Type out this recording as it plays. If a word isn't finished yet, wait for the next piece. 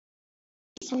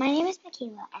So my name is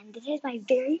Michaela, and this is my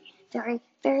very, very,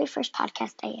 very first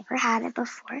podcast I ever had it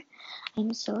before.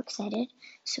 I'm so excited.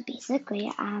 So basically,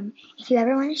 if you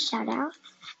ever want a shout out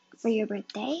for your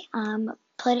birthday,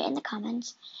 put it in the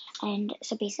comments. And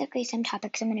so basically, some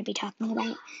topics I'm going to be talking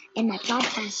about in my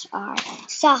podcast are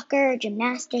soccer,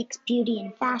 gymnastics, beauty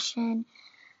and fashion,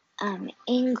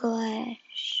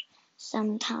 English.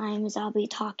 Sometimes I'll be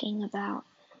talking about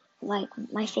like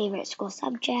my favorite school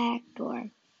subject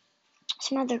or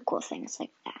some other cool things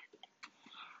like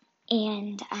that.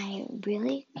 And I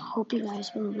really hope you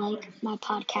guys will like my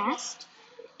podcast.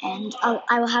 And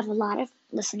I will have a lot of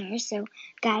listeners. So,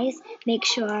 guys, make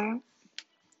sure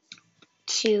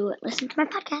to listen to my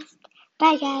podcast.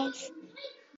 Bye, guys.